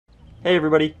Hey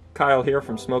everybody, Kyle here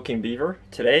from Smoking Beaver.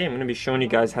 Today I'm going to be showing you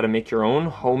guys how to make your own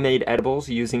homemade edibles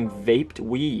using vaped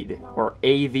weed, or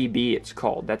AVB it's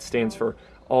called. That stands for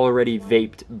already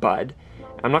vaped bud.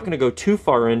 I'm not going to go too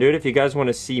far into it. If you guys want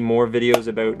to see more videos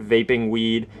about vaping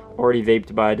weed, already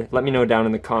vaped bud, let me know down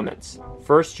in the comments.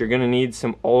 First, you're going to need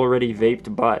some already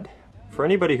vaped bud. For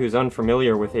anybody who's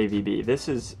unfamiliar with AVB, this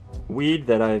is weed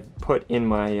that I've put in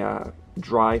my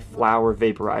dry flower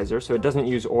vaporizer, so it doesn't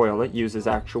use oil, it uses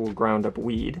actual ground up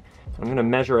weed. I'm going to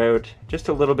measure out just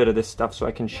a little bit of this stuff so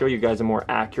I can show you guys a more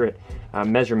accurate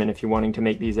measurement if you're wanting to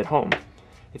make these at home.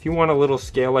 If you want a little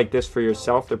scale like this for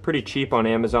yourself, they're pretty cheap on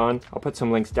Amazon. I'll put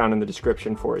some links down in the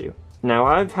description for you. Now,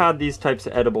 I've had these types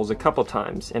of edibles a couple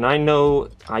times, and I know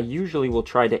I usually will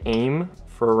try to aim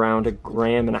for around 1.5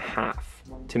 grams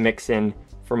to mix in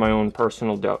for my own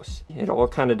personal dose. It all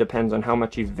kind of depends on how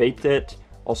much you've vaped it,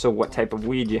 also what type of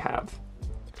weed you have.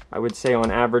 I would say on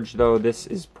average though, this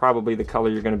is probably the color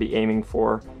you're going to be aiming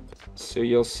for. So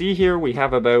you'll see here we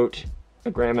have about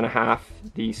 1.5 grams.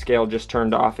 The scale just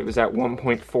turned off. It was at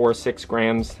 1.46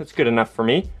 grams. That's good enough for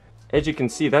me. As you can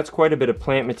see, that's quite a bit of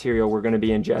plant material we're going to be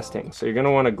ingesting. So you're going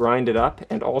to want to grind it up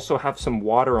and also have some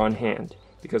water on hand,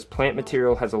 because plant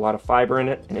material has a lot of fiber in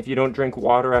it, and if you don't drink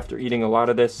water after eating a lot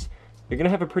of this, you're going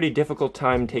to have a pretty difficult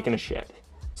time taking a shit.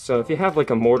 So if you have like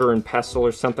a mortar and pestle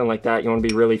or something like that, you want to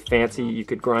be really fancy, you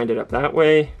could grind it up that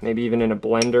way, maybe even in a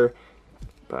blender.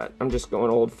 But I'm just going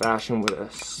old-fashioned with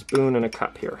a spoon and a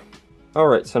cup here.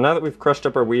 Alright, so now that we've crushed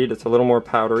up our weed, it's a little more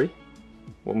powdery.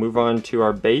 We'll move on to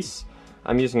our base.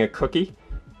 I'm using a cookie.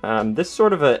 This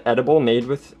sort of an edible made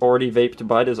with already vaped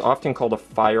bud is often called a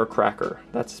firecracker.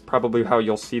 That's probably how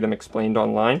you'll see them explained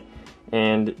online.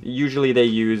 And usually they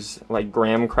use like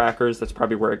graham crackers. That's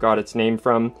probably where it got its name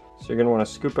from. So you're going to want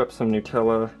to scoop up some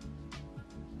Nutella,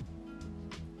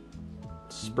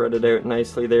 spread it out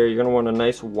nicely there. You're going to want a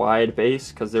nice wide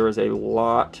base because there is a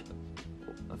lot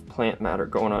of plant matter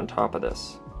going on top of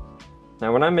this.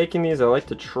 Now when I'm making these, I like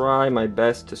to try my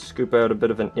best to scoop out a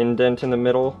bit of an indent in the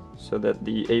middle so that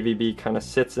the AVB kind of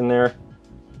sits in there,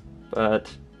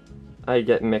 but I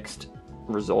get mixed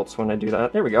results when I do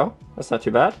that. There we go, that's not too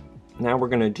bad. Now we're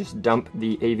going to just dump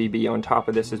the AVB on top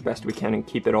of this as best we can and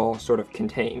keep it all sort of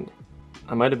contained.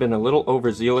 I might have been a little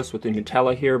overzealous with the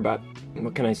Nutella here, but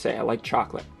what can I say? I like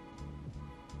chocolate.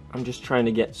 I'm just trying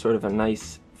to get sort of a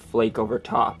nice flake over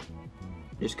top.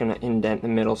 Just going to indent the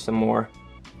middle some more.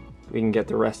 We can get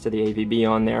the rest of the AVB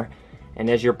on there. And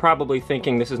as you're probably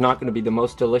thinking, this is not going to be the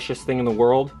most delicious thing in the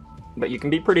world, but you can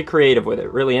be pretty creative with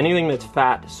it. Really, anything that's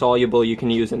fat soluble you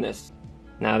can use in this.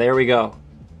 Now there we go.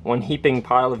 One heaping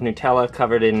pile of Nutella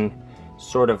covered in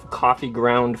sort of coffee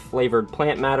ground flavored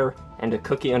plant matter, and a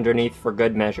cookie underneath for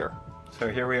good measure. So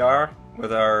here we are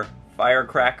with our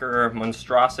firecracker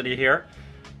monstrosity here.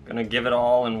 Gonna give it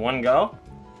all in one go.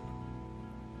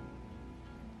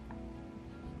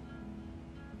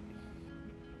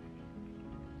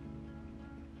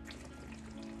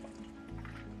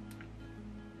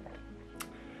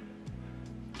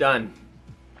 Done.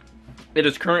 It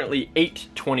is currently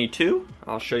 8:22.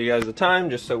 I'll show you guys the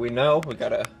time just so we know. We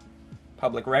got a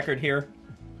public record here.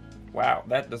 Wow,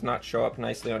 that does not show up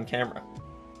nicely on camera.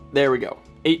 There we go,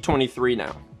 8:23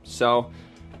 now. So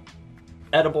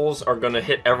edibles are gonna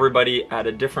hit everybody at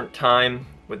a different time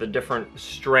with a different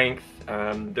strength.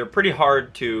 They're pretty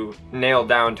hard to nail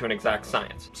down to an exact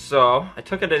science. So I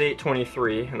took it at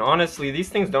 8:23, and honestly, these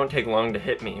things don't take long to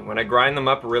hit me. When I grind them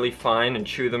up really fine and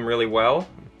chew them really well,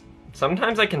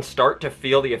 sometimes I can start to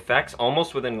feel the effects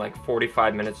almost within like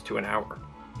 45 minutes to an hour.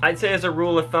 I'd say as a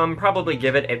rule of thumb, probably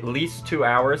give it at least 2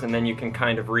 hours, and then you can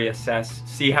kind of reassess,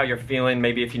 see how you're feeling,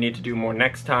 maybe if you need to do more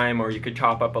next time, or you could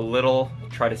chop up a little,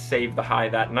 try to save the high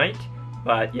that night.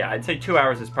 But yeah, I'd say 2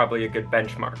 hours is probably a good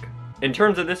benchmark. In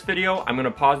terms of this video, I'm gonna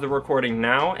pause the recording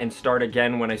now and start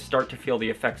again when I start to feel the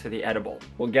effects of the edible.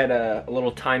 We'll get a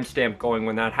little timestamp going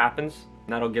when that happens,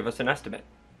 and that'll give us an estimate.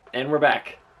 And we're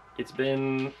back. It's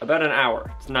been about an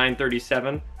hour. It's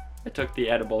 9:37. I took the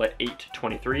edible at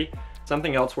 8:23.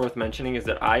 Something else worth mentioning is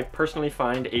that I personally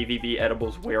find AVB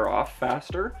edibles wear off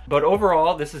faster. But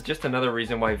overall, this is just another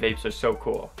reason why vapes are so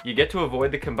cool. You get to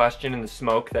avoid the combustion and the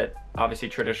smoke that obviously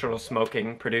traditional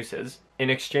smoking produces. In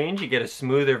exchange, you get a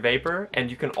smoother vapor,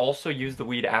 and you can also use the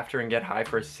weed after and get high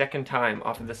for a second time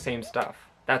off of the same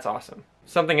stuff. That's awesome.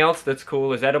 Something else that's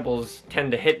cool is edibles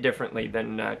tend to hit differently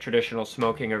than traditional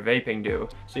smoking or vaping do,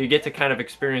 so you get to kind of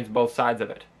experience both sides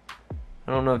of it.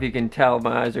 I don't know if you can tell,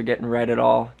 my eyes are getting red at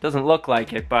all. Doesn't look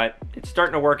like it, but it's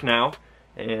starting to work now.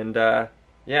 And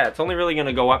yeah, it's only really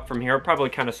gonna go up from here, probably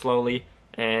kind of slowly.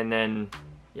 And then,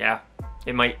 yeah,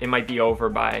 it might be over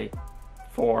by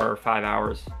 4 or 5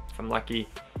 hours if I'm lucky.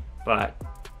 but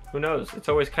who knows? It's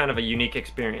always kind of a unique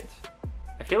experience.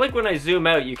 I feel like when I zoom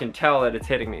out, you can tell that it's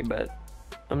hitting me, but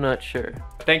I'm not sure.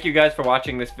 Thank you guys for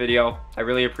watching this video. I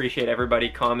really appreciate everybody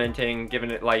commenting,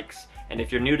 giving it likes, and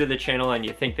if you're new to the channel and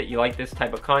you think that you like this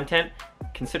type of content,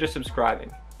 consider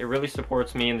subscribing. It really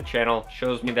supports me and the channel,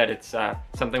 shows me that it's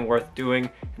something worth doing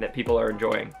and that people are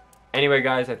enjoying. Anyway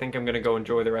guys, I think I'm gonna go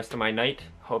enjoy the rest of my night.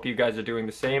 Hope you guys are doing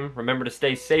the same. Remember to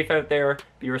stay safe out there,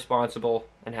 be responsible,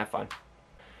 and have fun.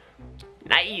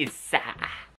 Nice!